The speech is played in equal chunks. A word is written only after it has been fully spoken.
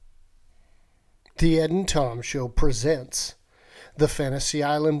The Ed and Tom Show presents the Fantasy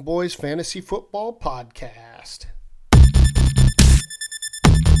Island Boys Fantasy Football Podcast.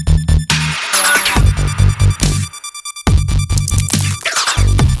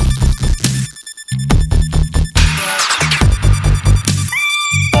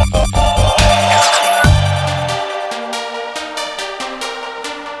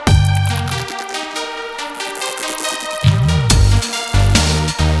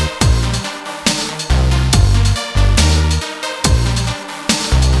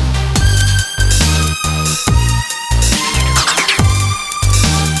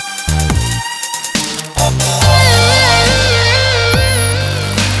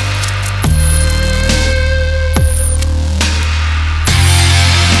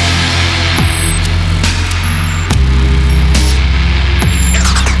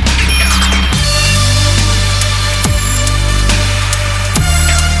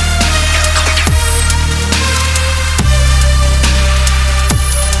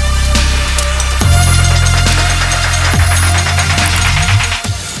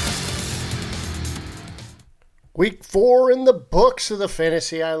 Week 4 in the books of the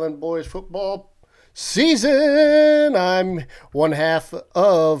Fantasy Island Boys football season. I'm one half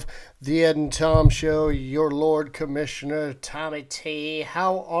of the Ed and Tom Show, your Lord Commissioner, Tommy T.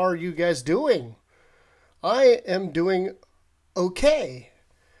 How are you guys doing? I am doing okay.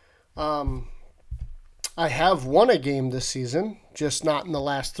 I have won a game this season, just not in the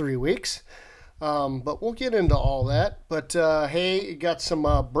last 3 weeks. But we'll get into all that. But, hey, got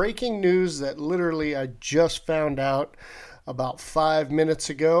some breaking news that literally I just found out about 5 minutes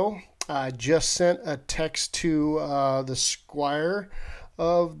ago. I just sent a text to the squire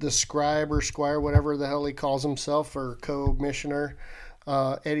of the scribe or squire, whatever the hell he calls himself, or co-missioner,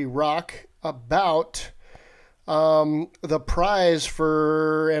 Eddie Rock, about the prize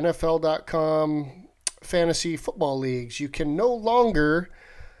for NFL.com fantasy football leagues. You can no longer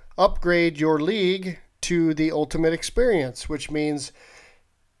upgrade your league to the ultimate experience, which means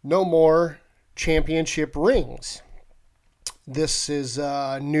no more championship rings. This is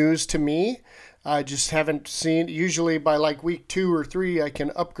news to me. I just haven't seen, usually by like week 2 or 3, I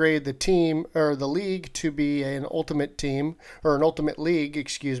can upgrade the team or the league to be an ultimate team or an ultimate league,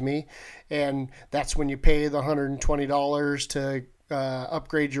 and that's when you pay the $120 to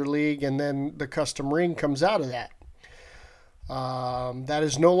upgrade your league, and then the custom ring comes out of that. That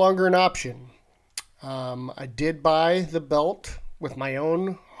is no longer an option. I did buy the belt with my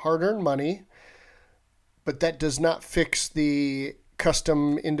own hard-earned money, but that does not fix the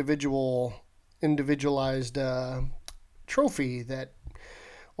custom individualized trophy that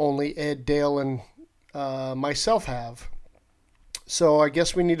only Ed, Dale, and myself have. So I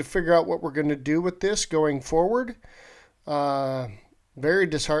guess we need to figure out what we're going to do with this going forward. Very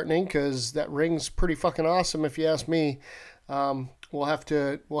disheartening because that ring's pretty fucking awesome if you ask me. We'll have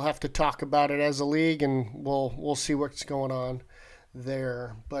to talk about it as a league, and we'll see what's going on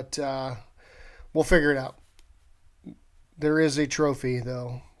there. But we'll figure it out. There is a trophy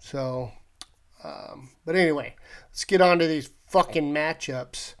though, so. But anyway, let's get on to these fucking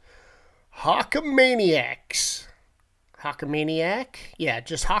matchups. Hawkamaniacs. Hawkamaniac? Yeah,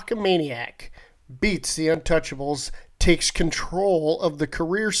 just Hawkamaniac beats the Untouchables, takes control of the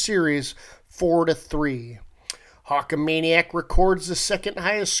career series 4-3. Hawkamaniac records the second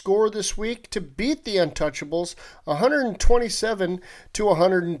highest score this week to beat the Untouchables,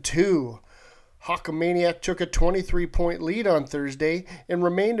 127-102. Hawkamaniac took a 23-point lead on Thursday and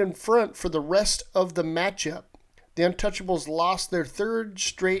remained in front for the rest of the matchup. The Untouchables lost their third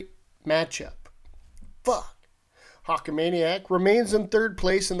straight matchup. Fuck. Hawkamaniac remains in third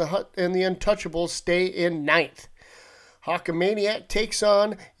place, and the Untouchables stay in ninth. Hawkamaniac takes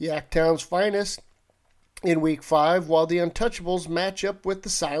on Yaktown's Finest in Week 5, while the Untouchables match up with the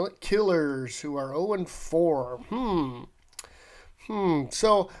Silent Killers, who are 0-4.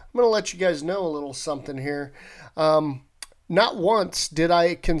 So I'm going to let you guys know a little something here. Not once did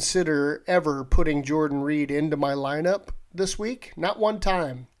I consider ever putting Jordan Reed into my lineup this week. Not one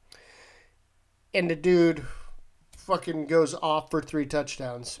time. And the dude fucking goes off for 3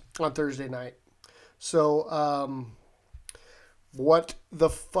 touchdowns on Thursday night. So, what the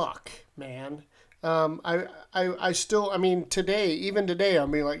fuck, man? I still, even today,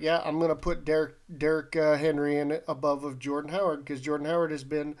 I'm like, yeah, I'm going to put Derrick Henry in above of Jordan Howard, because Jordan Howard has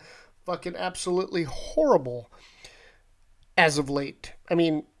been fucking absolutely horrible as of late.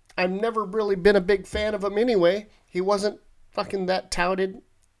 I've never really been a big fan of him anyway. He wasn't fucking that touted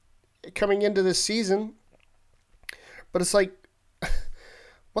coming into this season. But it's like,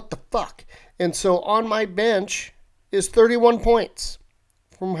 what the fuck? And so on my bench is 31 points.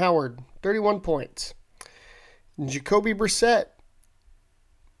 from Howard, 31 points. And Jacoby Brissett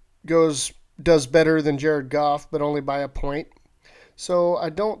does better than Jared Goff, but only by a point. So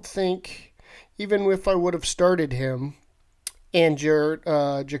I don't think, even if I would have started him and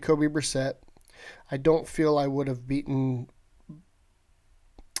Jacoby Brissett, I don't feel I would have beaten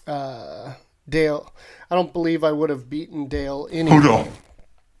Dale. I don't believe I would have beaten Dale anyway.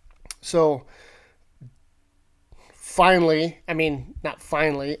 So finally, not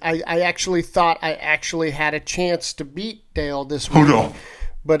finally, I actually thought I actually had a chance to beat Dale this week.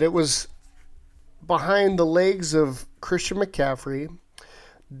 But it was behind the legs of Christian McCaffrey.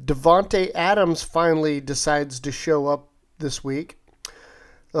 Devontae Adams finally decides to show up this week.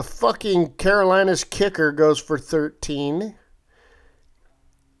 The fucking Carolina's kicker goes for 13.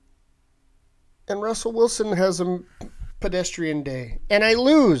 And Russell Wilson has a pedestrian day. And I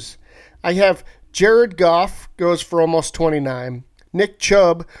lose. I have Jared Goff goes for almost 29. Nick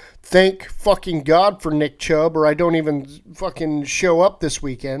Chubb, thank fucking God for Nick Chubb, or I don't even fucking show up this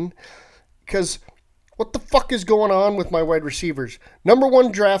weekend. Because what the fuck is going on with my wide receivers? Number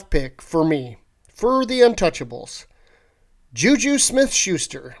 1 draft pick for me, for the Untouchables, Juju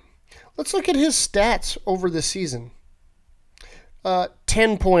Smith-Schuster. Let's look at his stats over the season.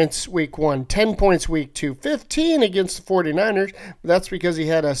 10 points week 1, 10 points week 2, 15 against the 49ers. That's because he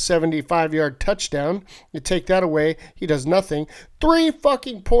had a 75-yard touchdown. You take that away, he does nothing. 3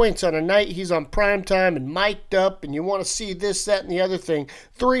 fucking points on a night he's on primetime and mic'd up and you want to see this, that, and the other thing.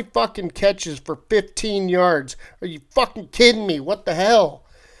 3 fucking catches for 15 yards. Are you fucking kidding me? What the hell?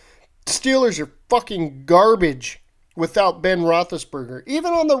 Steelers are fucking garbage without Ben Roethlisberger.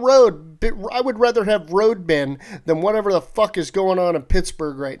 Even on the road, I would rather have road Ben than whatever the fuck is going on in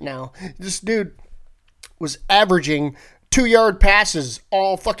Pittsburgh right now. This dude was averaging 2-yard passes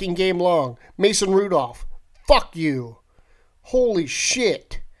all fucking game long. Mason Rudolph, fuck you. Holy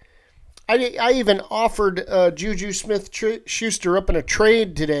shit. I even offered Juju Smith-Schuster up in a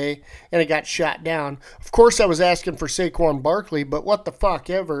trade today, and it got shot down. Of course, I was asking for Saquon Barkley, but what the fuck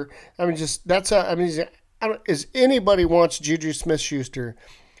ever. As anybody wants Juju Smith-Schuster,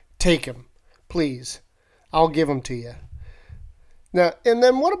 take him, please. I'll give him to you. Now, and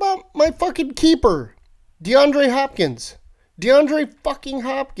then what about my fucking keeper, DeAndre Hopkins? DeAndre fucking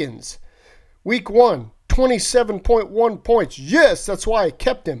Hopkins. Week 1, 27.1 points. Yes, that's why I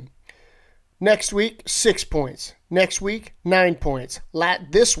kept him. Next week, 6 points. Next week, 9 points.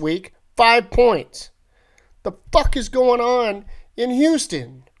 This week, 5 points. The fuck is going on in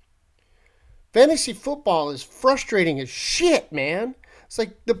Houston? Fantasy football is frustrating as shit, man. It's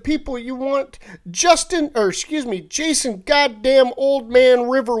like the people you want. Jason goddamn old man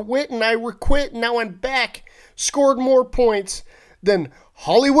River Witten. I quit, now I'm back. Scored more points than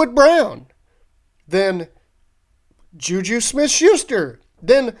Hollywood Brown, than Juju Smith-Schuster,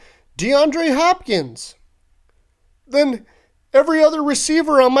 than DeAndre Hopkins, than every other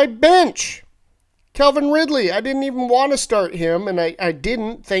receiver on my bench. Calvin Ridley, I didn't even want to start him, and I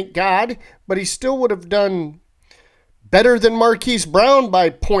didn't, thank God, but he still would have done better than Marquise Brown by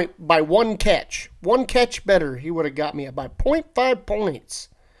 1 catch. 1 catch better, he would have got me by 0.5 points.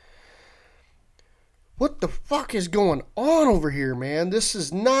 What the fuck is going on over here, man? This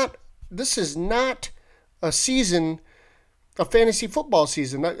is not a season, a fantasy football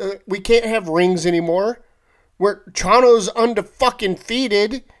season. We can't have rings anymore. Toronto's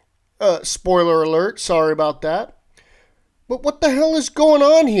undefeated. Spoiler alert, sorry about that. But what the hell is going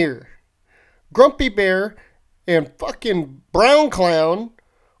on here? Grumpy Bear and fucking Brown Clown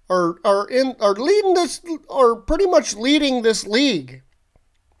are pretty much leading this league.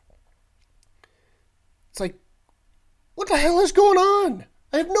 It's like, what the hell is going on?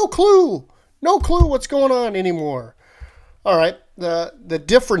 I have no clue what's going on anymore. All right, the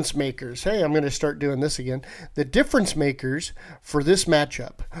difference makers. Hey, I'm going to start doing this again. The difference makers for this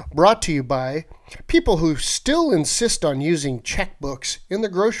matchup, brought to you by people who still insist on using checkbooks in the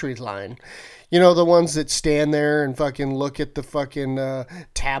grocery line. You know, the ones that stand there and fucking look at the fucking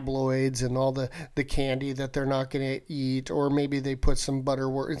tabloids and all the candy that they're not going to eat. Or maybe they put some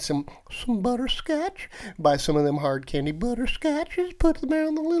some butterscotch. Buy some of them hard candy butterscotches. Put them there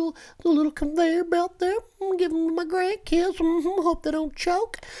on the little conveyor belt there. Give them to my grandkids. Hope they don't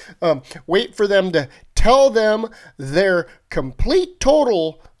choke. Wait for them to tell them their complete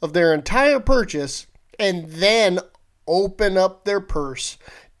total of their entire purchase. And then open up their purse.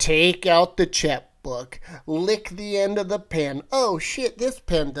 Take out the checkbook, lick the end of the pen. Oh shit, this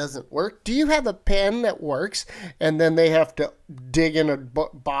pen doesn't work. Do you have a pen that works? And then they have to dig in a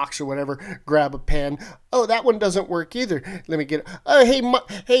box or whatever, grab a pen. Oh, that one doesn't work either. Let me get it. Oh,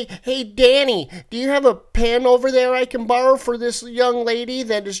 hey, Danny, do you have a pen over there I can borrow for this young lady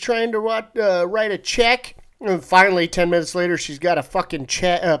that is trying to write a check? And finally, 10 minutes later, she's got a fucking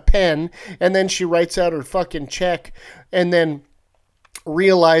pen, and then she writes out her fucking check, and then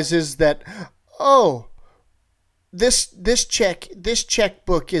realizes that, oh, this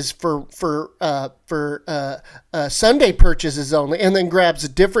checkbook is for Sunday purchases only, and then grabs a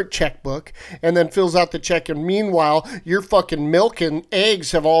different checkbook and then fills out the check. And meanwhile, your fucking milk and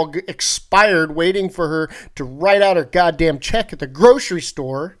eggs have all expired, waiting for her to write out her goddamn check at the grocery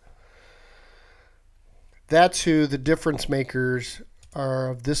store. That's who the difference makers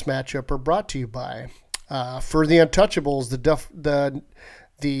of this matchup are brought to you by. For the Untouchables,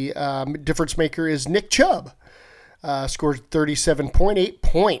 the difference maker is Nick Chubb. Scored 37.8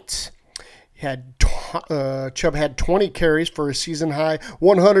 points. Chubb had 20 carries for a season high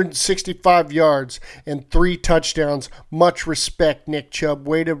 165 yards and 3 touchdowns. Much respect, Nick Chubb.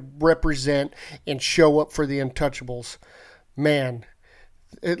 Way to represent and show up for the Untouchables. Man,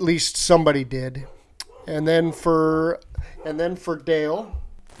 at least somebody did. And then for Dale,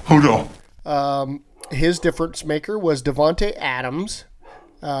 hold on. His difference maker was Devontae Adams.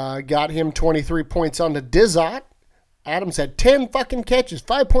 Got him 23 points on the Dizzot. Adams had 10 fucking catches,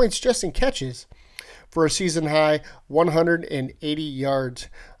 5 points just in catches for a season high 180 yards.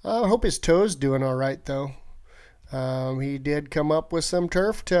 I hope his toe's doing all right though. He did come up with some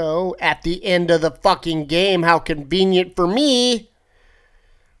turf toe at the end of the fucking game. How convenient for me.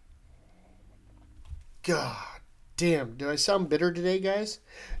 God damn, do I sound bitter today, guys?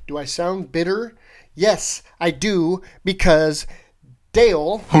 Do I sound bitter? Yes, I do, because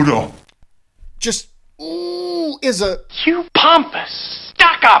Dale... Hold on. ...just is a... You pompous,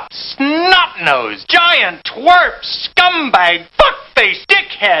 stuck-up, snot-nosed, giant twerp, scumbag, fuckface,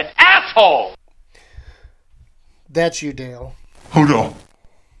 dickhead, asshole! That's you, Dale. Hold on.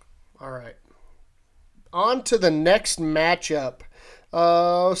 All right. On to the next matchup.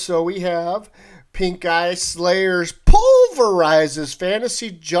 So we have... Pink Eye Slayers pulverizes Fantasy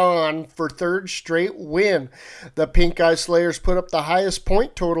John for third straight win. The Pink Eye Slayers put up the highest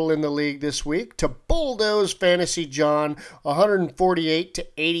point total in the league this week to bulldoze Fantasy John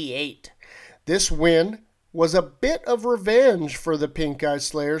 148-88. This win was a bit of revenge for the Pink Eye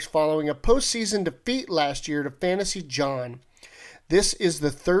Slayers following a postseason defeat last year to Fantasy John. This is the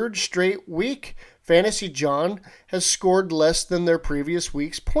third straight week Fantasy John has scored less than their previous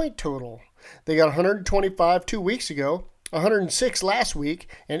week's point total. They got 125 2 weeks ago, 106 last week,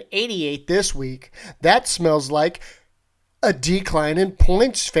 and 88 this week. That smells like a decline in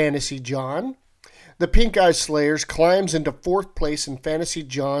points, Fantasy John. The Pink Eye Slayers climbs into 4th place and Fantasy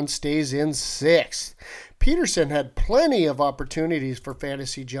John stays in 6th. Peterson had plenty of opportunities for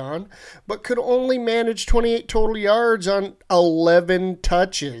Fantasy John, but could only manage 28 total yards on 11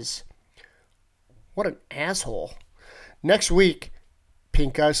 touches. What an asshole. Next week,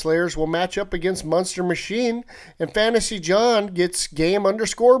 Pink Eye Slayers will match up against Monster Machine, and Fantasy John gets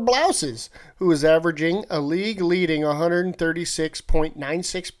Game_Blouses, who is averaging a league-leading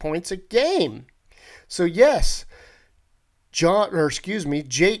 136.96 points a game. So yes,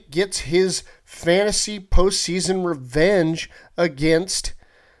 Jake gets his fantasy postseason revenge against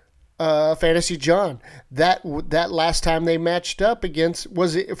Fantasy John. That last time they matched up against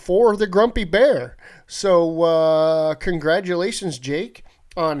was it for the Grumpy Bear. So congratulations, Jake,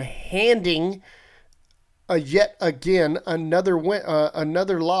 on handing yet again another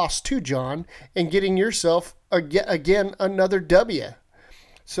loss to John and getting yourself again another W.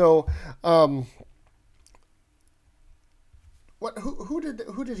 So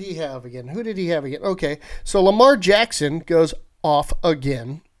who did he have again? Okay, so Lamar Jackson goes off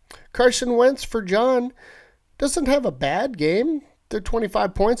again. Carson Wentz for John doesn't have a bad game. They're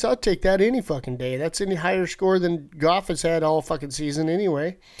 25 points. I'll take that any fucking day. That's any higher score than Goff has had all fucking season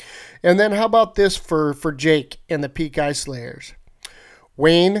anyway. And then how about this for Jake and the Pink Eye Slayers?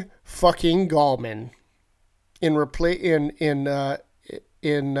 Wayne fucking Gallman in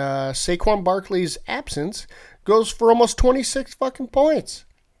Saquon Barkley's absence goes for almost 26 fucking points,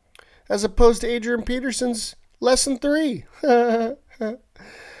 as opposed to Adrian Peterson's less than 3.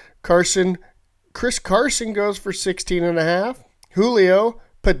 Chris Carson goes for 16.5. Julio,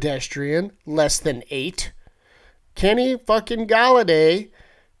 pedestrian, less than 8. Kenny fucking Galladay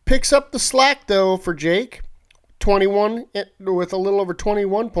picks up the slack though for Jake, 21 with a little over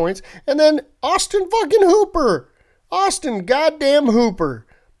 21 points, and then Austin fucking Hooper, Austin goddamn Hooper,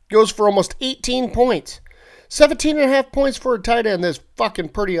 Goes for almost 18 points. 17.5 points for a tight end. That's fucking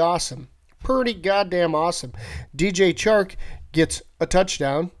pretty awesome. Pretty goddamn awesome. DJ Chark gets a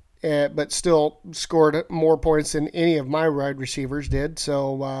touchdown, but still scored more points than any of my wide receivers did.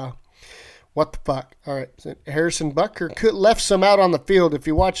 So, what the fuck? All right. So Harrison Butker left some out on the field. If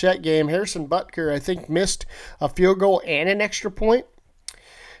you watch that game, Harrison Butker, I think, missed a field goal and an extra point.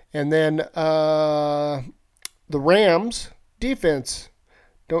 And then the Rams defense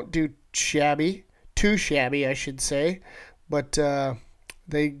don't do shabby. Too shabby, I should say. But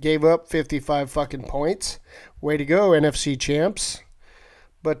they gave up 55 fucking points. Way to go, NFC champs.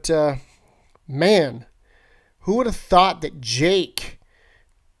 But, man, who would have thought that Jake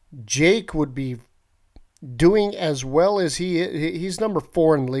would be doing as well as he's number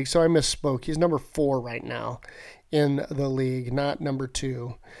 4 in the league, so I misspoke. He's number 4 right now in the league, not number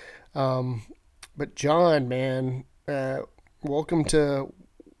 2. But John, man, welcome to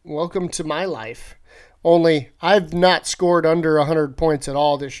my life. Only I've not scored under 100 points at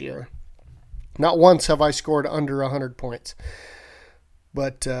all this year. Not once have I scored under 100 points.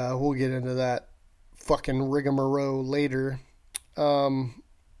 But we'll get into that fucking rigmarole later.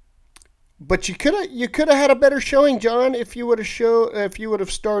 But you could have had a better showing, John, if you would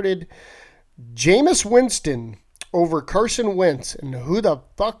have started Jameis Winston over Carson Wentz, and who the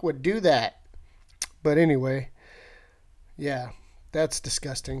fuck would do that? But anyway, yeah, that's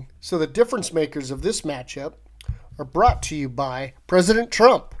disgusting. So the difference makers of this matchup are brought to you by President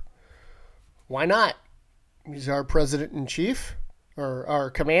Trump. Why not? He's our president-in-chief, or our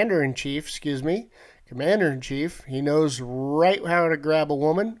commander-in-chief, excuse me. Commander-in-chief. He knows right how to grab a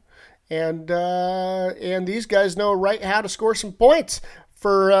woman. And these guys know right how to score some points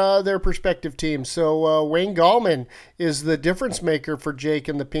for their respective teams. So Wayne Gallman is the difference maker for Jake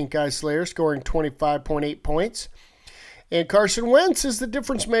and the Pink Eye Slayer, scoring 25.8 points. And Carson Wentz is the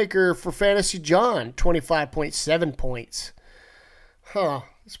difference maker for Fantasy John, 25.7 points.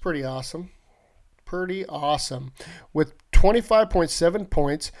 That's pretty awesome. Pretty awesome. With 25.7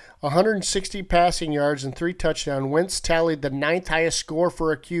 points, 160 passing yards, and 3 touchdowns, Wentz tallied the 9th highest score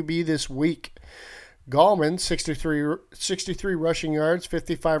for a QB this week. Gallman, 63 rushing yards,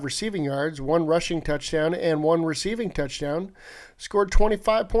 55 receiving yards, 1 rushing touchdown, and 1 receiving touchdown, scored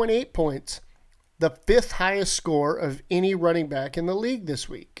 25.8 points, the 5th highest score of any running back in the league this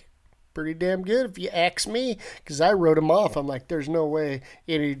week. Pretty damn good if you ask me, because I wrote him off. I'm like, there's no way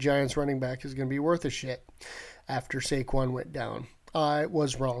any Giants running back is going to be worth a shit after Saquon went down. I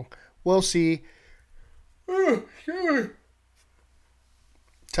was wrong. We'll see.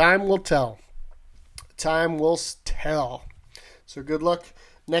 Time will tell. Time will tell. So good luck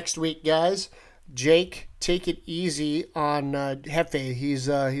next week, guys. Jake, take it easy on Hefe. He's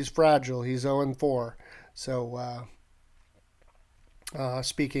fragile. He's 0-4. So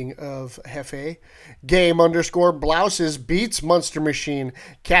speaking of Hefe, Game_Blouses beats Monster Machine,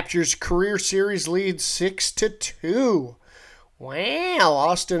 captures career series lead 6-2. Wow,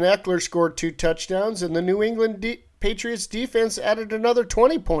 Austin Eckler scored 2 touchdowns, and the New England Patriots defense added another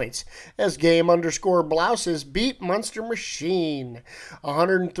 20 points as Game_Blouses beat Monster Machine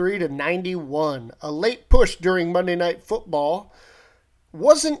 103-91. A late push during Monday Night Football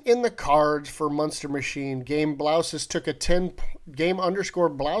wasn't in the cards for Monster Machine. Game_Blouses took a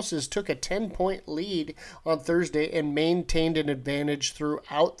 10-point lead on Thursday and maintained an advantage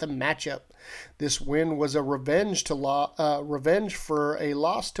throughout the matchup. This win was a revenge for a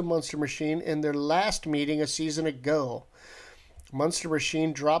loss to Monster Machine in their last meeting a season ago. Monster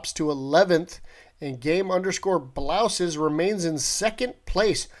Machine drops to 11th, and Game_Blouses remains in second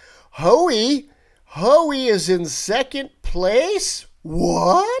place. Hoey is in second place?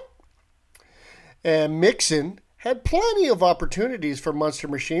 What? And Mixon had plenty of opportunities for Monster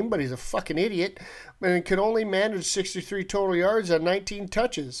Machine, but he's a fucking idiot and could only manage 63 total yards on 19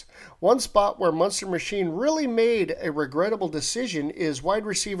 touches. One spot where Monster Machine really made a regrettable decision is wide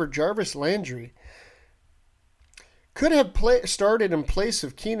receiver Jarvis Landry. Could have started in place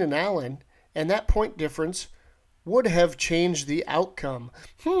of Keenan Allen, and that point difference would have changed the outcome.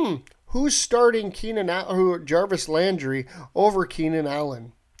 Who's starting Jarvis Landry over Keenan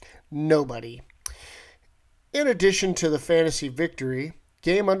Allen? Nobody. In addition to the fantasy victory,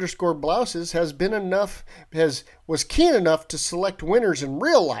 Game_Blouses was keen enough to select winners in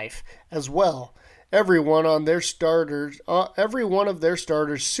real life as well. Every one of their starters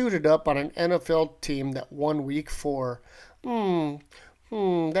suited up on an NFL team that won Week 4.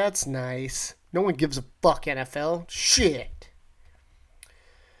 That's nice. No one gives a fuck, NFL. Shit.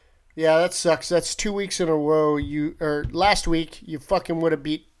 Yeah, that sucks. That's 2 weeks in a row. Last week, you fucking would have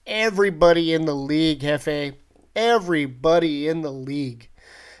beat everybody in the league, Hefe. Everybody in the league.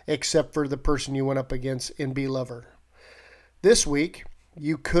 except for the person you went up against in B-Lover. This week,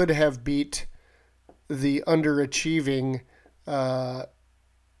 you could have beat the underachieving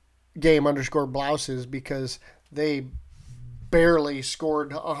game underscore blouses because they barely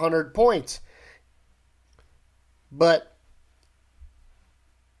scored 100 points. But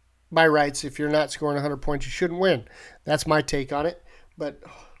by rights, if you're not scoring 100 points, you shouldn't win. That's my take on it. But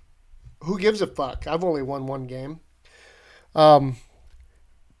who gives a fuck? I've only won one game.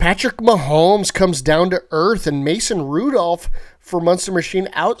 Patrick Mahomes comes down to earth, and Mason Rudolph for Munster Machine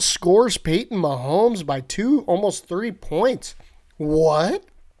outscores Peyton Mahomes by almost 3 points. What?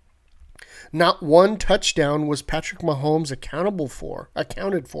 Not one touchdown was Patrick Mahomes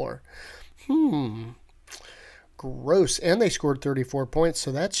accounted for. Gross. And they scored 34 points,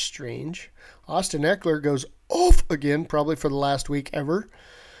 so that's strange. Austin Eckler goes off again, probably for the last week ever,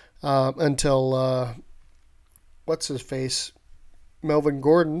 until, what's his face? Melvin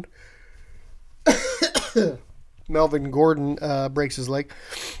Gordon. Melvin Gordon breaks his leg.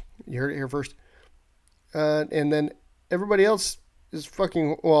 You heard it here first. And then everybody else is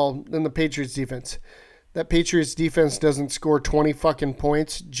fucking, then the Patriots defense. That Patriots defense doesn't score 20 fucking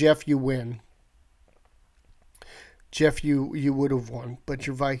points. Jeff, you win. Jeff, you would have won, but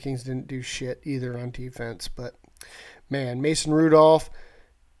your Vikings didn't do shit either on defense. But, man, Mason Rudolph,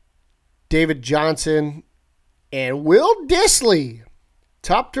 David Johnson, and Will Dissly.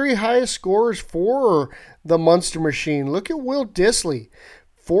 Top 3 highest scorers for the Munster Machine. Look at Will Dissly.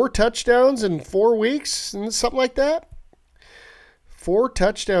 4 touchdowns in 4 weeks, and something like that. 4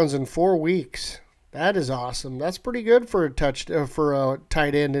 touchdowns in 4 weeks. That is awesome. That's pretty good for a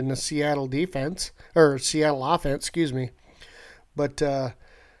tight end in the Seattle defense or Seattle offense. Excuse me. But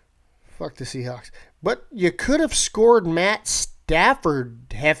fuck the Seahawks. But you could have scored Matt Stafford,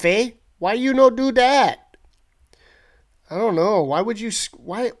 Hefe. Why you no do that? I don't know. Why would you?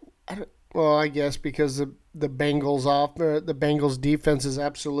 Why? I guess because the Bengals defense is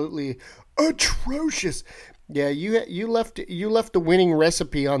absolutely atrocious. Yeah, you left the winning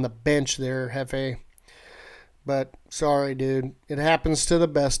recipe on the bench there, Hefe. But sorry, dude. It happens to the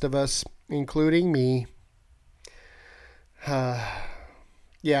best of us, including me. Yeah,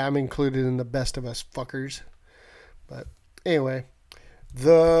 I'm included in the best of us fuckers. But anyway,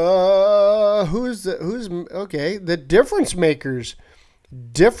 the difference makers.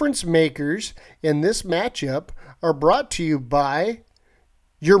 Difference makers in this matchup are brought to you by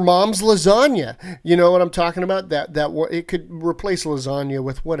your mom's lasagna. You know what I'm talking about? That it could replace lasagna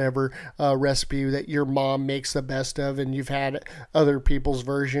with whatever recipe that your mom makes the best of, and you've had other people's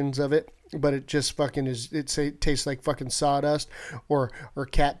versions of it, but it just fucking it tastes like fucking sawdust or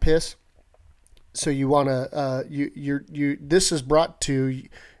cat piss. So you want to this is brought to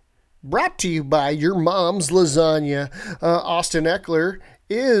you by your mom's lasagna. Austin Eckler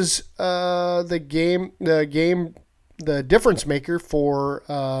is the difference maker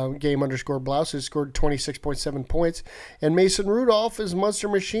for game underscore blouse, who scored 26.7 points. And Mason Rudolph is Munster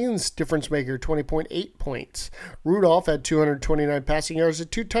Machine's difference maker, 20.8 points. Rudolph had 229 passing yards and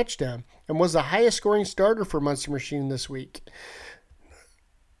 2 touchdowns and was the highest scoring starter for Munster Machine this week.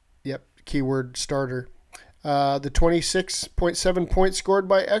 Yep, keyword starter. The 26.7 points scored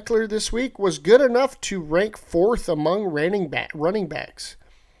by Eckler this week was good enough to rank 4th among running backs.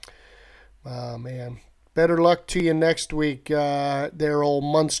 Oh, man. Better luck to you next week, there old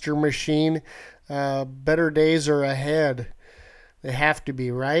Munster Machine. Better days are ahead. They have to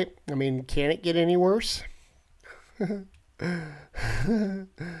be, right? I mean, can it get any worse?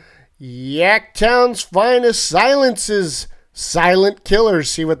 Yaktown's finest silences. Silent Killers,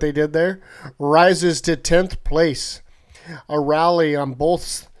 see what they did there? Rises to 10th place. A rally on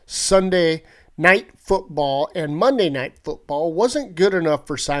both Sunday Night Football and Monday Night Football wasn't good enough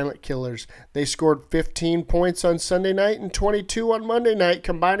for Silent Killers. They scored 15 points on Sunday night and 22 on Monday night,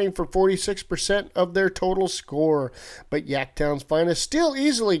 combining for 46% of their total score. But Yaktown's finest still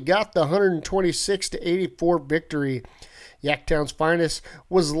easily got the 126-84 victory. Yaktown's finest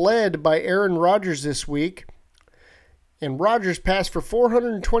was led by Aaron Rodgers this week. And Rodgers passed for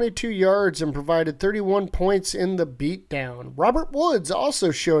 422 yards and provided 31 points in the beatdown. Robert Woods also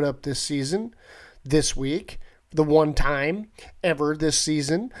showed up this week, the one time ever this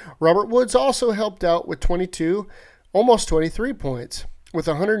season. Robert Woods also helped out with almost 23 points, with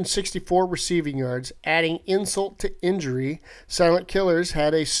 164 receiving yards. Adding insult to injury, Silent Killers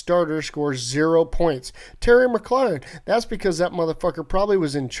had a starter score 0 points. Terry McLaurin, that's because that motherfucker probably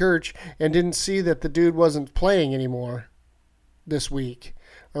was in church and didn't see that the dude wasn't playing anymore this week,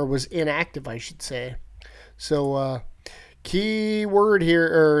 or was inactive, I should say. So, key word here,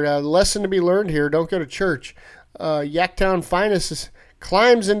 or lesson to be learned here, don't go to church. Yaktown Finest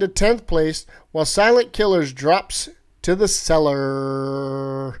climbs into 10th place, while Silent Killers drops to the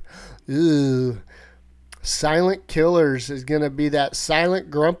cellar. Ooh. Silent Killers is going to be that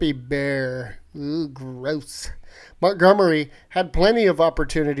silent grumpy bear. Ooh, gross. Montgomery had plenty of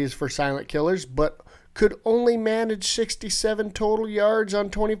opportunities for Silent Killers, but could only manage 67 total yards on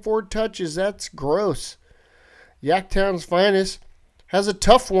 24 touches. That's gross. Yaktown's Finest has a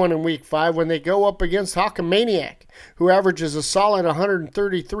tough one in Week 5 when they go up against Hawkamaniac, who averages a solid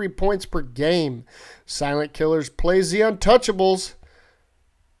 133 points per game. Silent Killers plays the Untouchables.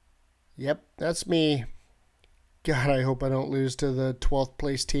 Yep, that's me. God, I hope I don't lose to the 12th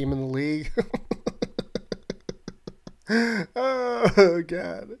place team in the league. Oh,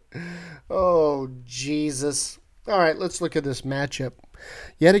 God. Oh, Jesus. All right, let's look at this matchup.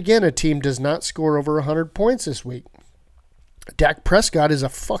 Yet again, a team does not score over 100 points this week. Dak Prescott is a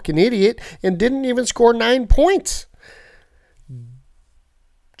fucking idiot and didn't even score 9 points.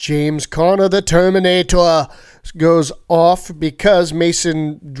 James Conner, the Terminator, goes off because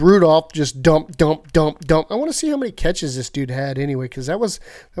Mason Rudolph just dump. I want to see how many catches this dude had anyway, because that was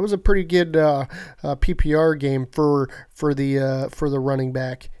a pretty good PPR game for the running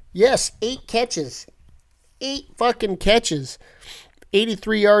back. Yes, 8 catches, 8 fucking catches,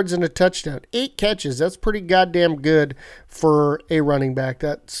 83 yards and a touchdown. 8 catches. That's pretty goddamn good for a running back.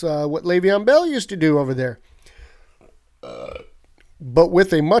 That's what Le'Veon Bell used to do over there. But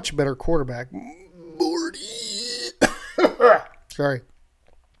with a much better quarterback. Morty. Sorry.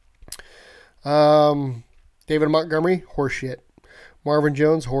 David Montgomery, horseshit. Marvin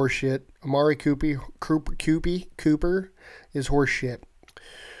Jones, horseshit. Amari Cooper is horseshit.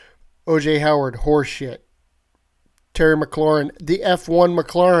 O.J. Howard, horseshit. Terry McLaurin, the F1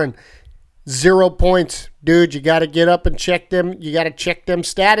 McLaurin, 0 points. Dude, you got to get up and check them. You got to check them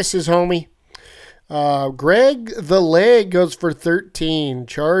statuses, homie. Greg the Leg goes for 13.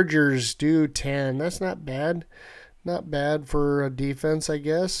 Chargers do 10. That's not bad. Not bad for a defense, I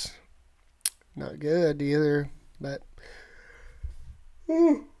guess. Not good either. But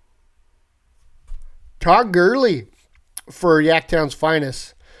Todd Gurley for Yaktown's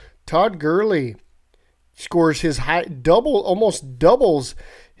Finest. Todd Gurley scores his almost doubles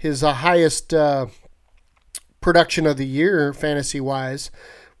his highest production of the year fantasy-wise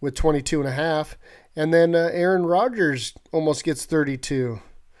with 22.5. And then Aaron Rodgers almost gets 32.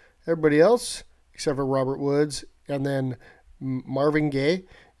 Everybody else, except for Robert Woods, and then Matt Gay.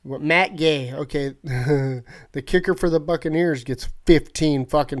 Okay, the kicker for the Buccaneers gets 15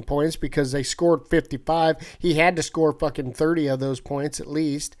 fucking points because they scored 55. He had to score fucking 30 of those points at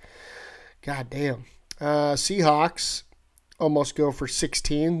least. God damn. Seahawks almost go for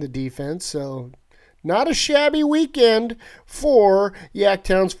 16, the defense, so not a shabby weekend for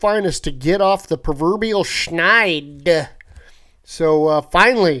Yaktown's Finest to get off the proverbial schneid. So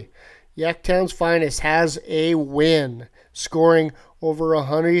finally, Yaktown's Finest has a win, scoring over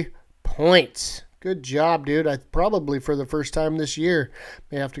 100 points. Good job, dude. I probably for the first time this year.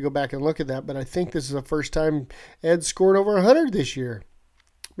 May have to go back and look at that, but I think this is the first time Ed scored over 100 this year.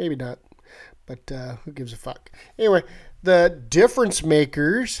 Maybe not, but who gives a fuck? Anyway, the difference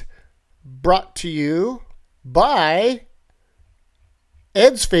makers brought to you by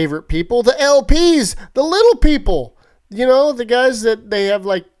Ed's favorite people, the LPs, the little people. You know, the guys that they have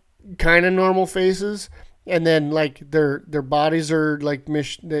like kind of normal faces, and then like their bodies are like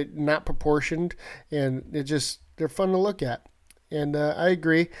not proportioned, and they're fun to look at. And I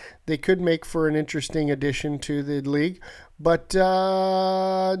agree, they could make for an interesting addition to the league, but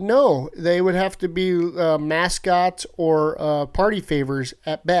no, they would have to be mascots or party favors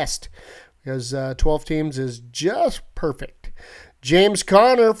at best, because 12 teams is just perfect. James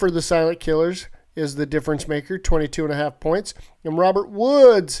Conner for the Silent Killers is the difference maker, 22.5 points. And Robert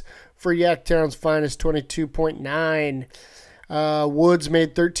Woods for Yaktown's Finest, 22.9. Woods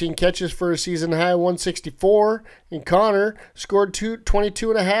made 13 catches for a season high 164. And Conner scored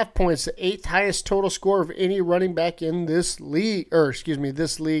 22.5 points, the 8th highest total score of any running back in this league,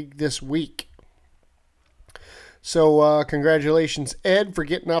 this week. So congratulations, Ed, for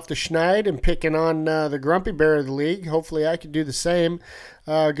getting off the schneid and picking on the grumpy bear of the league. Hopefully I can do the same.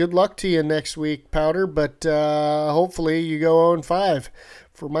 Good luck to you next week, Powder, but hopefully you go 0-5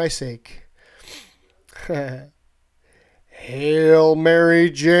 for my sake. Hail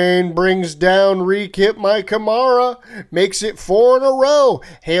Mary Jane brings down Re-Kip My Kamara, makes it 4 in a row.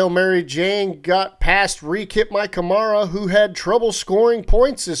 Hail Mary Jane got past Re-Kip My Kamara, who had trouble scoring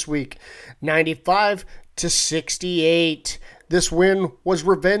points this week. 95-68. This win was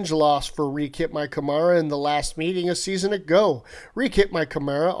revenge loss for Re-Kit My Kamara in the last meeting a season ago. Re-Kit My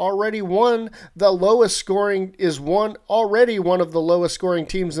Kamara already one of the lowest scoring teams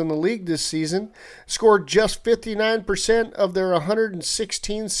in the league this season, scored just 59% of their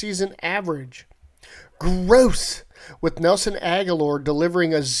 116 season average. Gross! With Nelson Aguilar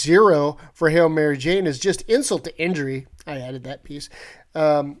delivering a 0 for Hail Mary Jane is just insult to injury. I added that piece.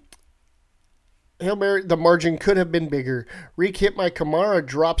 Hail Mary, the margin could have been bigger. Re-Kit My Kamara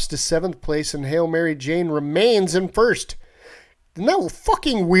drops to 7th place and Hail Mary Jane remains in 1st. Isn't that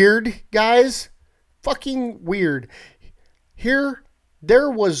fucking weird, guys? Fucking weird. Here, there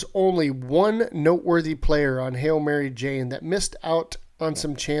was only one noteworthy player on Hail Mary Jane that missed out on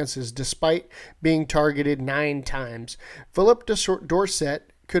some chances despite being targeted 9 times. Philip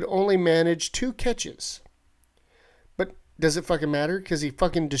Dorsett could only manage 2 catches. But does it fucking matter? Because he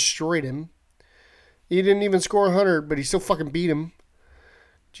fucking destroyed him. He didn't even score 100, but he still fucking beat him.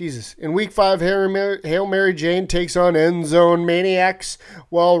 Jesus. In week 5, Hail Mary Jane takes on End Zone Maniacs,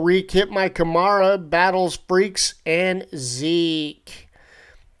 while Re-Kit My Kamara battles Freaks and Zeke.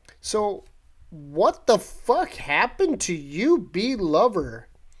 So, what the fuck happened to you, B. Lover?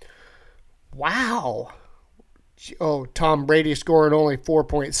 Wow. Oh, Tom Brady scoring only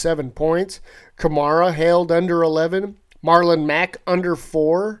 4.7 points. Kamara held under 11. Marlon Mack under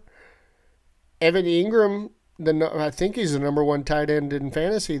 4. Evan Ingram, I think he's the number 1 tight end in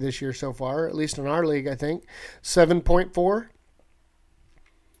fantasy this year so far, at least in our league, I think. 7.4.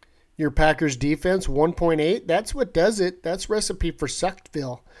 Your Packers defense, 1.8. That's what does it. That's recipe for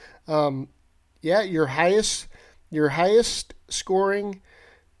Suckville. Yeah, your highest scoring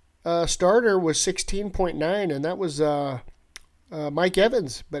starter was 16.9, and that was Mike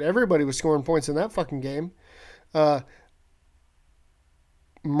Evans. But everybody was scoring points in that fucking game.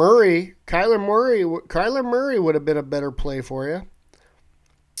 Kyler Murray would have been a better play for you.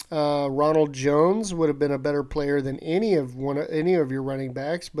 Ronald Jones would have been a better player than any of your running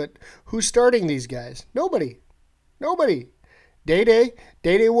backs. But who's starting these guys? Nobody. Day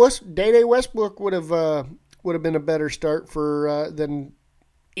Westbrook would have been a better start for than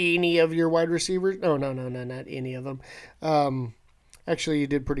any of your wide receivers. No, not any of them. Actually, you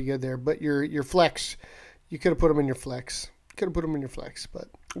did pretty good there. But your flex, you could have put them in your flex. But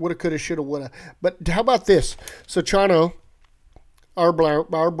woulda, coulda, shoulda, woulda. But how about this? So Chano, our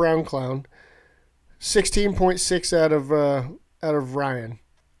brown clown, 16.6 out of Ryan,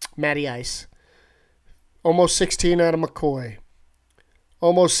 Matty Ice, almost 16 out of McCoy.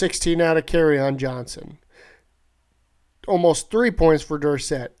 Almost 16 out of Kerryon Johnson. Almost 3 points for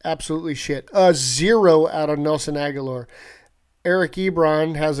Dorsett. Absolutely shit. A 0 out of Nelson Aguilar. Eric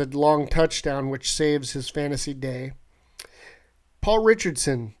Ebron has a long touchdown, which saves his fantasy day. Paul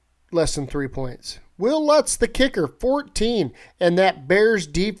Richardson, less than 3 points. Will Lutz, the kicker, 14. And that Bears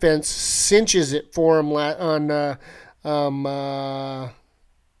defense cinches it for him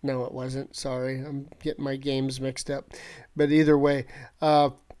no, it wasn't. Sorry. I'm getting my games mixed up. But either way,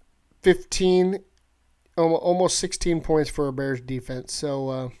 15, almost 16 points for a Bears defense.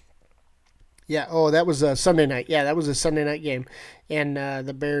 So, yeah. Oh, that was a Sunday night. Yeah, that was a Sunday night game. And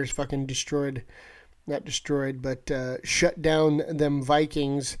the Bears fucking shut down them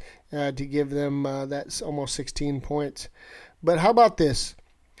Vikings to give them that's almost 16 points. But how about this?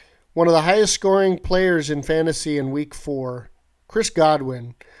 One of the highest scoring players in fantasy in week 4, Chris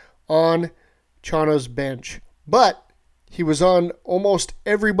Godwin, on Chano's bench. But he was on almost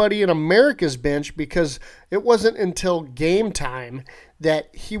everybody in America's bench because it wasn't until game time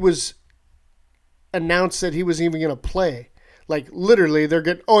that he was announced that he was even going to play. Like, literally, they're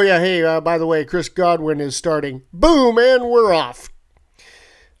getting, oh, yeah, hey, by the way, Chris Godwin is starting. Boom, and we're off.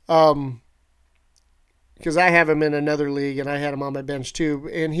 Because I have him in another league, and I had him on my bench, too,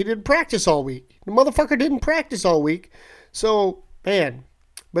 and he didn't practice all week. The motherfucker didn't practice all week. So, man.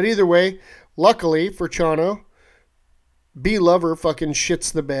 But either way, luckily for Chano, B. Lover fucking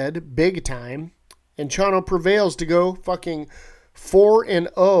shits the bed big time, and Chano prevails to go fucking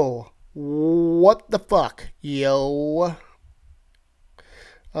 4-0. What the fuck, yo?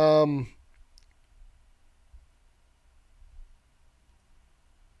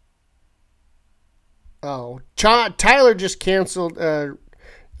 Tyler just canceled.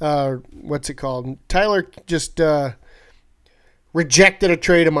 What's it called? Tyler just rejected a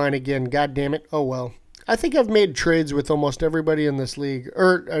trade of mine again. God damn it. Oh well. I think I've made trades with almost everybody in this league.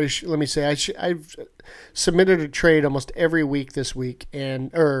 Let me say, I've submitted a trade almost every week this week,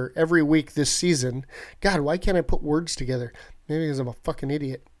 or every week this season. God, why can't I put words together? Maybe because I'm a fucking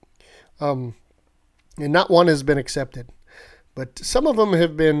idiot. And not one has been accepted. But some of them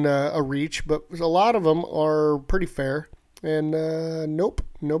have been a reach, but a lot of them are pretty fair. And nope,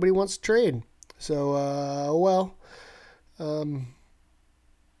 nobody wants to trade. So,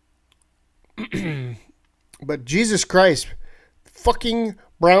 but Jesus Christ, fucking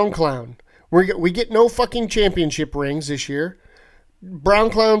Brown Clown. We get no fucking championship rings this year. Brown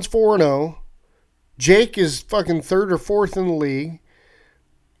Clown's 4-0. Jake is fucking 3rd or 4th in the league.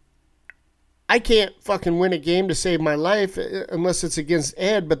 I can't fucking win a game to save my life unless it's against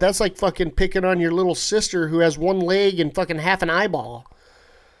Ed, but that's like fucking picking on your little sister who has one leg and fucking half an eyeball.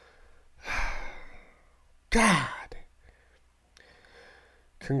 God.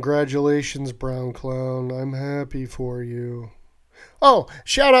 Congratulations, Brown Clown. I'm happy for you. Oh,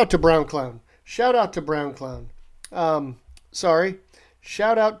 shout out to Brown Clown. Shout out to Brown Clown. Sorry.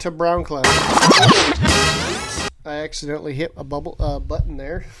 Shout out to Brown Clown. I accidentally hit a button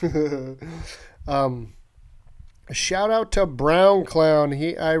there. Shout out to Brown Clown.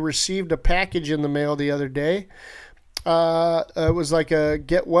 I received a package in the mail the other day. It was like a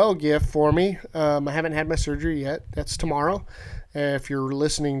get well gift for me. I haven't had my surgery yet. That's tomorrow. If you're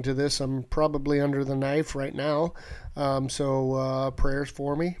listening to this, I'm probably under the knife right now. So prayers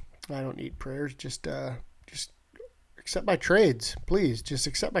for me. I don't need prayers. Just accept my trades, please. Just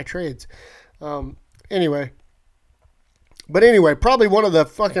accept my trades. Anyway, probably one of the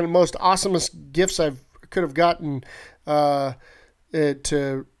fucking most awesomest gifts I could have gotten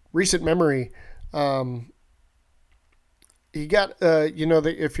to recent memory. He got,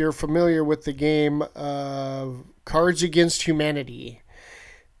 if you're familiar with the game Cards Against Humanity,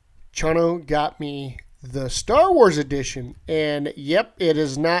 Chano got me the Star Wars edition, and yep,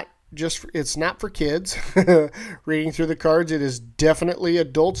 it's not for kids. Reading through the cards, it is definitely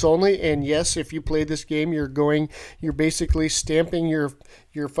adults only. And yes, if you play this game, you're basically stamping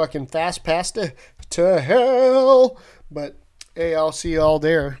your fucking fast pass to hell. But hey, I'll see you all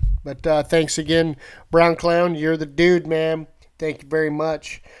there. But thanks again, Brown Clown. You're the dude, man. Thank you very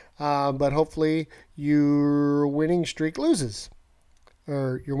much. But hopefully your winning streak loses,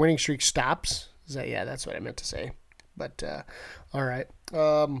 or your winning streak stops. That's what I meant to say. But all right.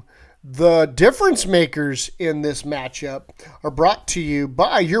 The difference makers in this matchup are brought to you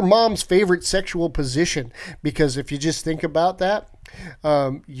by your mom's favorite sexual position. Because if you just think about that,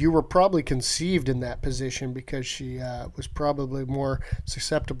 you were probably conceived in that position because she was probably more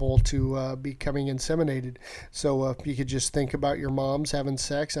susceptible to becoming inseminated. So if you could just think about your moms having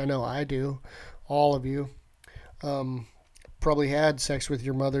sex. I know I do. All of you probably had sex with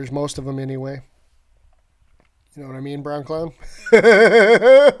your mothers, most of them anyway. You know what I mean, Brown Clown?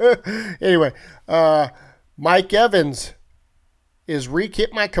 Anyway, Mike Evans is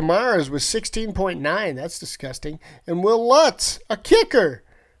hit my Kamaras with 16.9. That's disgusting. And Will Lutz, a kicker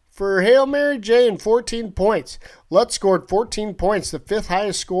for Hail Mary Jane, 14 points. Lutz scored 14 points, the 5th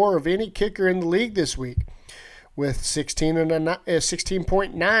highest score of any kicker in the league this week. With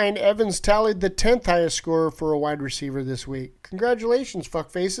 16.9, Evans tallied the 10th highest score for a wide receiver this week. Congratulations,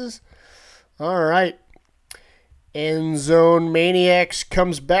 fuckfaces. All right. End Zone Maniacs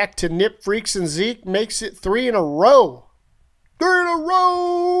comes back to Nip Freaks and Zeke, makes it 3 in a row. 3 in a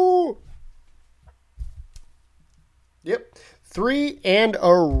row! Yep, 3 and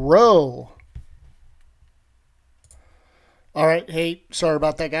a row. All right, hey, sorry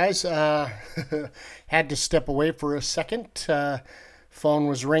about that, guys. Had to step away for a second. Phone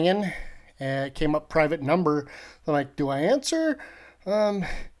was ringing. It came up private number. I'm like, do I answer?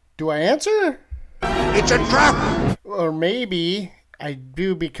 It's a trap! Or maybe I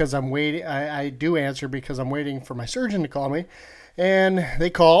do because I'm waiting. I do answer because I'm waiting for my surgeon to call me. And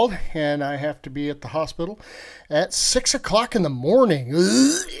they called, and I have to be at the hospital at 6 o'clock in the morning.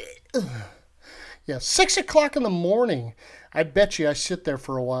 Yeah, 6 o'clock in the morning. I bet you I sit there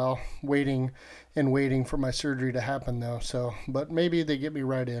for a while waiting for my surgery to happen, though. So, but maybe they get me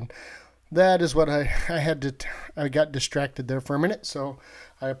right in. That is what I had to. I got distracted there for a minute, so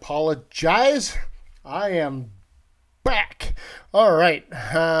I apologize. I am back. All right.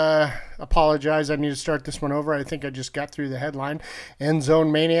 Apologize. I need to start this one over. I think I just got through the headline. End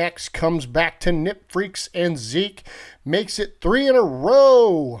Zone Maniacs comes back to Nip Freaks and Zeke. Makes it 3 in a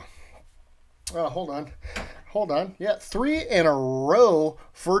row. Hold on. Yeah, 3 in a row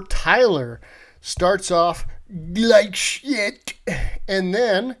for Tyler. Starts off like shit. And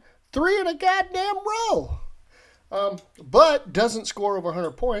then 3 in a goddamn row. But doesn't score over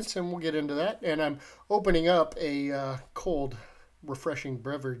 100 points, and we'll get into that. And I'm opening up a cold, refreshing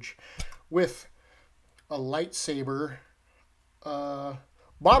beverage with a lightsaber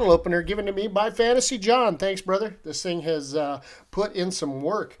bottle opener given to me by Fantasy John. Thanks, brother. This thing has put in some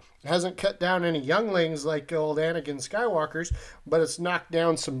work. It hasn't cut down any younglings like old Anakin Skywalker's, but it's knocked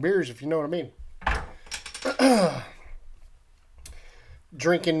down some beers, if you know what I mean.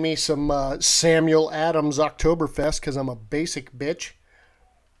 drinking me some Samuel Adams Oktoberfest because I'm a basic bitch.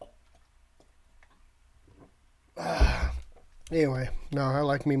 Anyway, no, I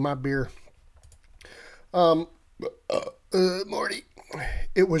like me my beer. Morty,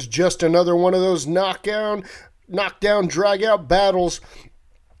 it was just another one of those knockdown, drag-out battles,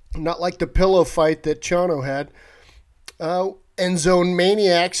 not like the pillow fight that Chano had. End Zone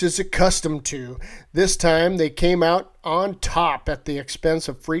Maniacs is accustomed to. This time they came out on top at the expense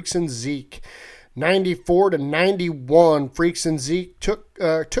of Freaks and Zeke. 94-91, Freaks and Zeke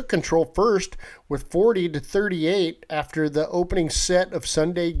took control first with 40-38 after the opening set of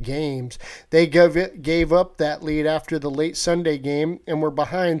Sunday games. They gave up that lead after the late Sunday game and were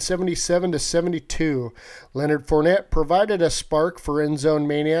behind 77-72. Leonard Fournette provided a spark for End Zone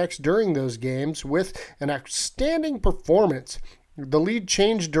Maniacs during those games with an outstanding performance. The lead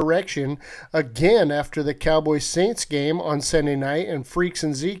changed direction again after the Cowboys-Saints game on Sunday night, and Freaks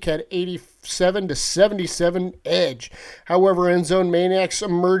and Zeke had 87-77 edge. However, End Zone Maniacs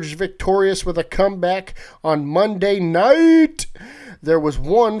emerged victorious with a comeback on Monday night. There was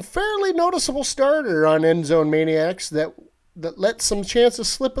one fairly noticeable starter on End Zone Maniacs that let some chances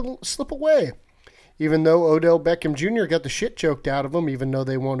slip away. Even though Odell Beckham Jr. got the shit choked out of him, even though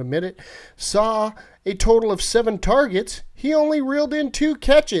they won't admit it, saw a total of 7 targets, he only reeled in 2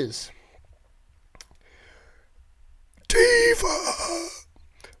 catches. Diva!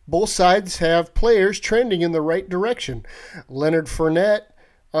 Both sides have players trending in the right direction. Leonard Fournette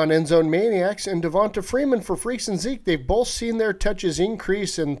on End Zone Maniacs and Devonta Freeman for Freaks and Zeke, they've both seen their touches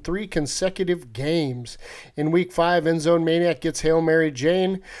increase in 3 consecutive games. In Week 5, End Zone Maniac gets Hail Mary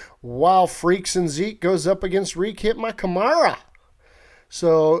Jane, while Freaks and Zeke goes up against Reek Hit My Kamara.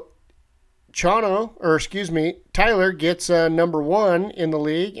 So Tyler gets number 1 in the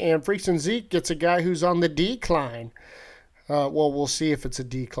league, and Freaks and Zeke gets a guy who's on the decline. Well, we'll see if it's a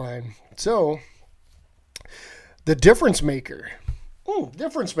decline. So, the difference maker.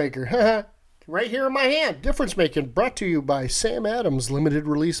 Difference maker. Right here in my hand. Difference making brought to you by Sam Adams Limited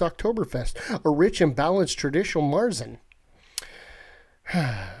Release Oktoberfest, a rich and balanced traditional Marzen.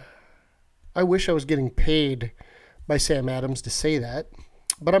 I wish I was getting paid by Sam Adams to say that,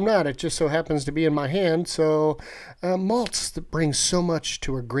 but I'm not. It just so happens to be in my hand. So malts that bring so much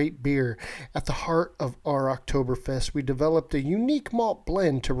to a great beer. At the heart of our Oktoberfest, we developed a unique malt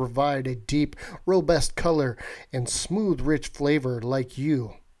blend to provide a deep, robust color and smooth, rich flavor like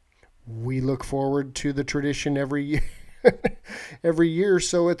you. We look forward to the tradition every year,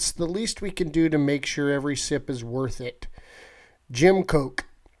 so it's the least we can do to make sure every sip is worth it. Jim Koch,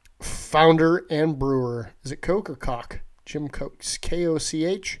 founder and brewer. Is it Koch or Koch? Jim Koch, Koch.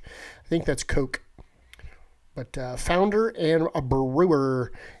 I think that's Koch. But founder and a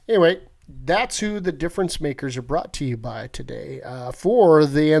brewer. Anyway, that's who the difference makers are brought to you by today. For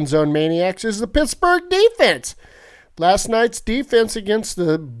the End Zone Maniacs is the Pittsburgh defense. Last night's defense against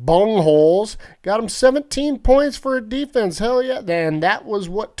the Bungholes got them 17 points for a defense. Hell yeah. And that was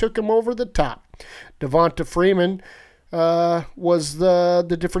what took them over the top. Devonta Freeman was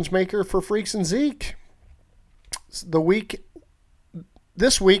the difference maker for Freaks and Zeke.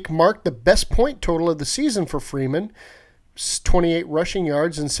 This week marked the best point total of the season for Freeman, 28 rushing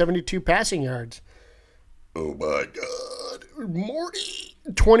yards and 72 passing yards. Oh my God, Morty!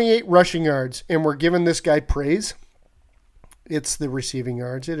 28 rushing yards, and we're giving this guy praise. It's the receiving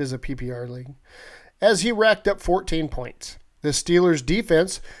yards. It is a PPR league. As he racked up 14 points. The Steelers'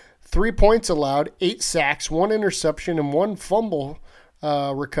 defense, 3 points allowed, 8 sacks, 1 interception, and 1 fumble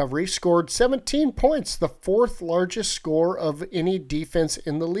recovery, scored 17 points, the 4th largest score of any defense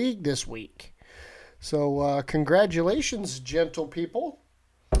in the league this week. So congratulations, gentle people.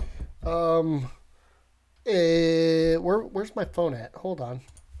 Where's my phone at? Hold on.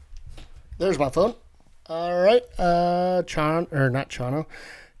 There's my phone. All right. Tyler,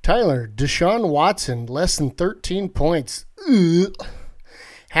 Deshaun Watson, less than 13 points. Ugh.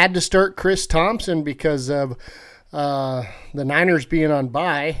 Had to start Chris Thompson because of the Niners being on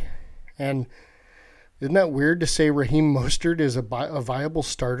bye. And isn't that weird to say Raheem Mostert is a viable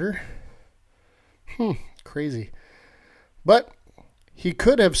starter? Crazy. But he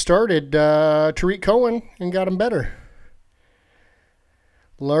could have started Tariq Cohen and got him better.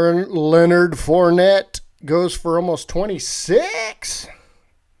 Leonard Fournette goes for almost 26.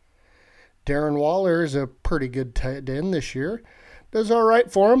 Darren Waller is a pretty good tight end this year. Does all right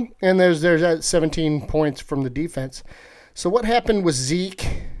for him. And there's that 17 points from the defense. So what happened with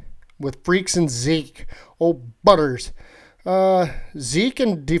Zeke, with Freaks and Zeke? Oh, Butters. Zeke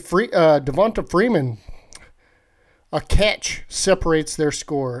and Devonta Freeman, a catch separates their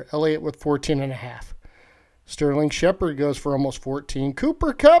score. Elliott with 14.5. Sterling Shepard goes for almost 14.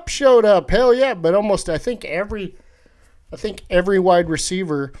 Cooper Kupp showed up. Hell yeah. But almost, I think every wide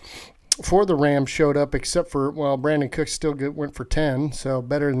receiver for the Rams showed up except for, well, Brandon Cooks still went for 10. So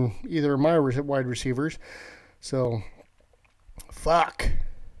better than either of my wide receivers. So, fuck.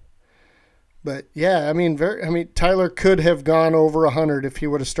 But yeah, I mean, Tyler could have gone over 100 if he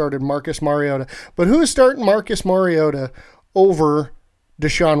would have started Marcus Mariota. But who's starting Marcus Mariota over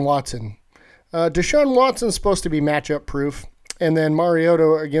Deshaun Watson? Deshaun Watson's supposed to be matchup proof, and then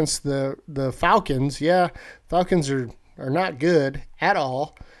Mariota against the Falcons. Yeah, Falcons are not good at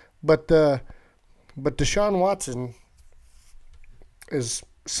all, but Deshaun Watson is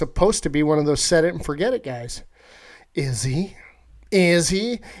supposed to be one of those set it and forget it guys. Is he?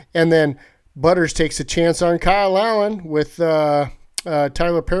 And then Butters takes a chance on Kyle Allen with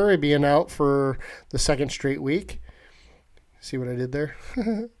Tyler Perry being out for the second straight week. See what I did there?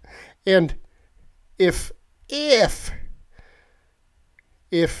 And if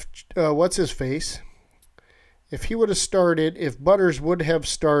what's his face? If he would have started, if Butters would have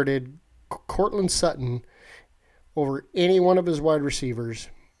started Cortland Sutton over any one of his wide receivers,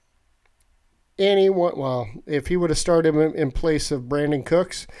 if he would have started him in place of Brandon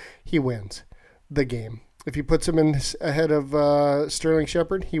Cooks, he wins the game. If he puts him in ahead of Sterling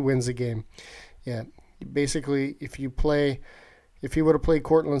Shepard, he wins the game. Yeah, basically, if he would have played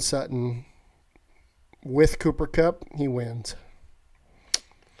Cortland Sutton with Cooper Kupp, he wins.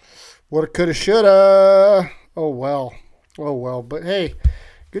 Woulda, coulda, shoulda. Oh well. But hey,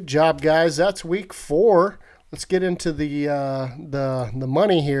 good job, guys. That's week 4. Let's get into the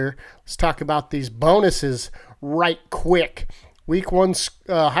money here. Let's talk about these bonuses right quick. Week 1,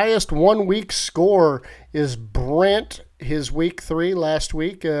 highest 1 week score is Brent. His week 3 last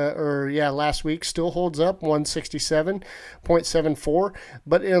week, last week still holds up, 167.74.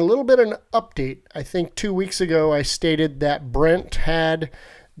 But in a little bit of an update, I think 2 weeks ago I stated that Brent had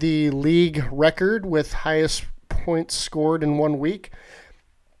the league record with highest points scored in 1 week.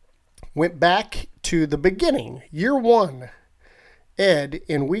 Went back to the beginning, year 1. Ed,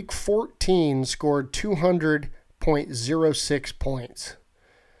 in week 14, scored 200.06 points.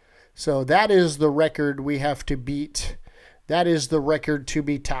 So that is the record we have to beat. That is the record to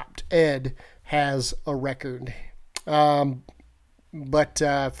be topped. Ed has a record. But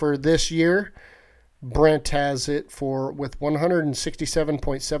for this year, Brent has it with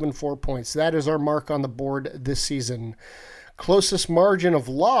 167.74 points. That is our mark on the board this season. Closest margin of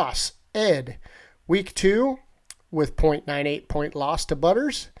loss, Ed. Week 2 with 0.98 point loss to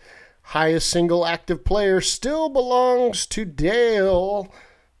Butters. Highest single active player still belongs to Dale.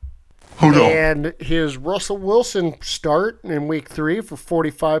 And his Russell Wilson start in week 3 for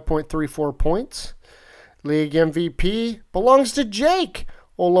 45.34 points. League MVP belongs to Jake.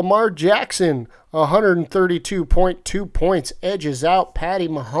 Lamar Jackson, 132.2 points, edges out Patty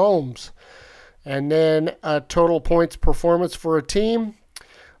Mahomes. And then total points performance for a team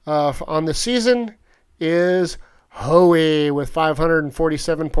on the season is Hoey with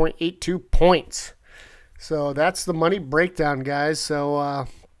 547.82 points. So that's the money breakdown, guys. So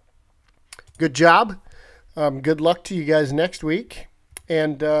good job. Good luck to you guys next week.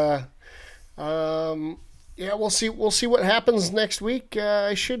 And we'll see what happens next week.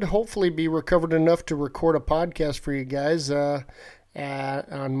 I should hopefully be recovered enough to record a podcast for you guys on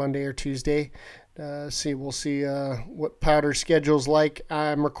Monday or Tuesday. We'll see what Powder's schedule's like.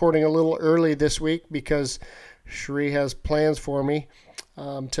 I'm recording a little early this week because Sheree has plans for me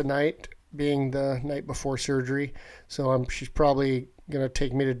tonight, being the night before surgery. So she's probably going to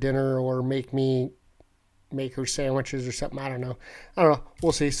take me to dinner or make her sandwiches or something. I don't know.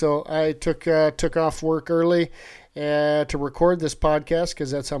 We'll see. So I took off work early to record this podcast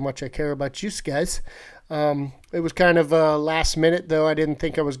because that's how much I care about you guys. It was kind of last minute, though. I didn't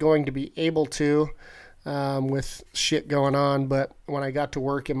think I was going to be able to with shit going on. But when I got to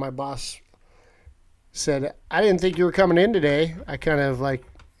work and my boss said, I didn't think you were coming in today, I kind of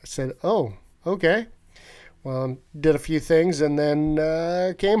said, oh, okay. Well, did a few things and then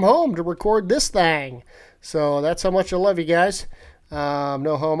came home to record this thing. So that's how much I love you guys.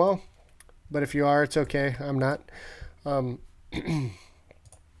 No homo. But if you are, it's okay. I'm not.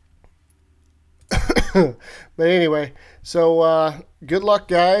 But anyway, so good luck,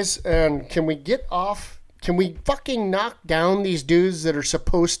 guys. And can we fucking knock down these dudes that are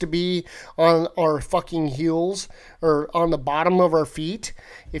supposed to be on our fucking heels or on the bottom of our feet?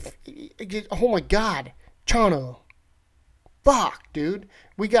 Oh my God, Chano. Fuck, dude.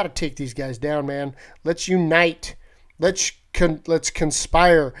 We got to take these guys down, man. Let's unite. Let's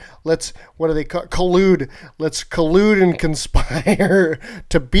conspire. What do they call collude? Let's collude and conspire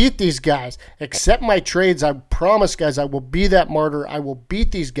to beat these guys. Accept my trades. I promise, guys, I will be that martyr. I will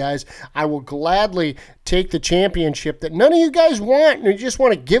beat these guys. I will gladly take the championship that none of you guys want, and you just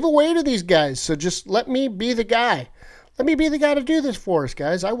want to give away to these guys. So just let me be the guy. Let me be the guy to do this for us,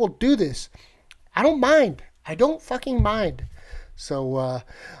 guys. I will do this. I don't mind. I don't fucking mind. So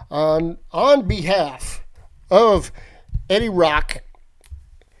on behalf of Eddie Rock,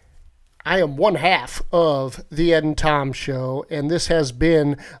 I am one half of the Ed and Tom Show, and this has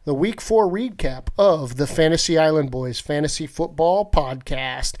been the Week 4 recap of the Fantasy Island Boys Fantasy Football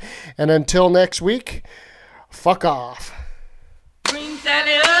Podcast. And until next week, fuck off. Green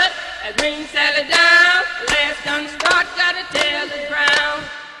Sally up, and green Sally down. Last gun start, gotta tell the ground.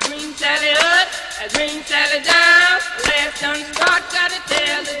 Green Sally up, and green Sally down. Last gun start, gotta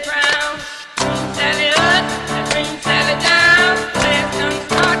tell the ground. Green Sally up, and green Sally down. Last gun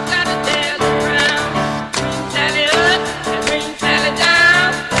start, gotta tell the ground. Green Sally up, and green Sally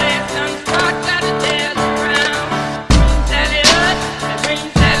down. Last gun start, gotta tell the ground. Green Sally up, and green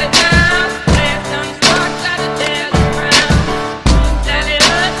Sally down. Last gun start, gotta tell the ground. Sally up, and green Sally down. Last gun start, gotta tell the ground. Sally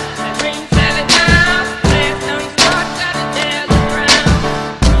up, and green Sally down. Last gun start, gotta tell the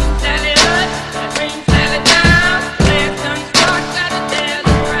ground. Sally up, and green Sally down.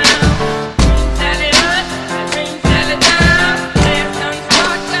 Last gun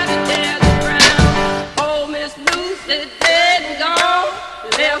start, gotta tell the ground. Oh, Miss Lucy dead and gone,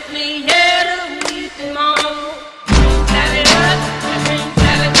 left me here to weep and moan. Sally up, and green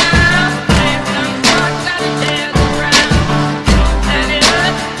Sally down. Last gun start, gotta tell the ground. Sally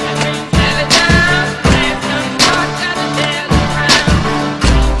up, and green Sally down. Last gun start, gotta tell the ground.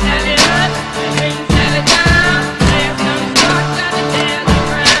 Sally up, and green Sally down. Last gun start, gotta tell the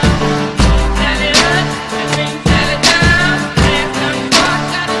ground. Sally up, and green Sally down. Last gun start,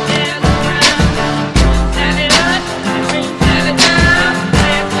 gotta tell the ground. Sally up, and green Sally down.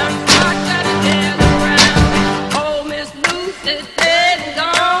 Last gun start, gotta tell the ground. Oh, Miss Lucy's dead and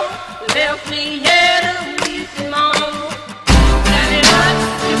gone, left me here to weep and moan. Sally up, and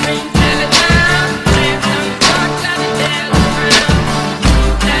green Sally down. Last gun start, gotta tell the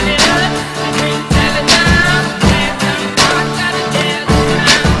ground. Sally up, and green Sally down. Last gun start, gotta tell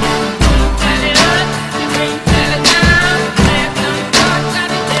the ground. Sally up, and green Sally down. Last gun start,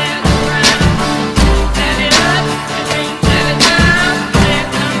 gotta tell the ground. Sally up, and green Sally down.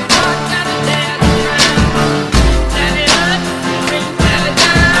 Last gun start, gotta tell the ground. Sally up, and green Sally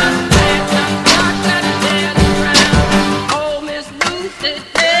down. Last gun start, gotta tell the ground. Oh, Miss Lucy's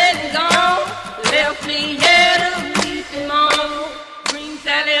dead and gone, left me here to weep and moan. Green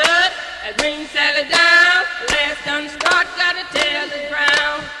Sally up, and green Sally down. Last gun start, gotta tell the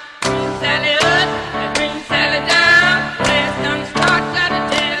ground. Green Sally up, and green Sally down. Last gun start, gotta tell the ground. Sally up, and green Sally down. Last gun start, gotta tell the ground. Sally up, and green Sally down. Last gun start, gotta tell the ground. Sally up, and green Sally down. Last gun start, gotta tell the ground. Sally up, and green Sally down. Last gun start, gotta tell the ground. Sally up, and green Sally down. Last gun start, gotta tell the ground. Sally up, and green Sally down. Last gun start, gotta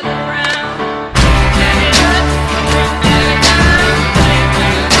tell the ground.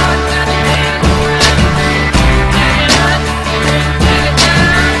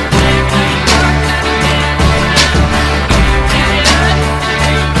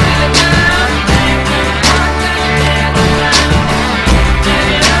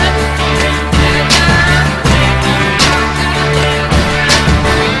 Sally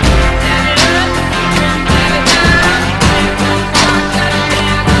up, and green Sally down. Last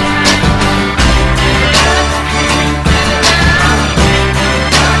gun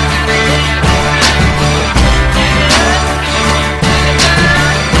start, gotta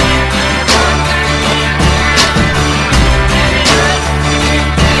tell the ground. Sally up, and green Sally down. Last gun start, gotta tell the ground. Sally up, and green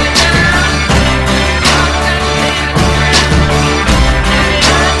Sally down. Last gun start,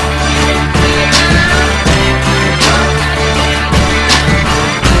 gotta tell the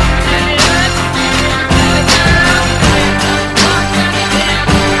ground. Sally up, and green Sally down. Last gun start, gotta tell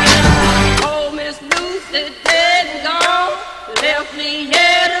the ground. Oh, Miss Lucy dead and gone, left me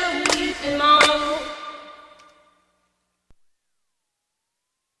here to weep and moan.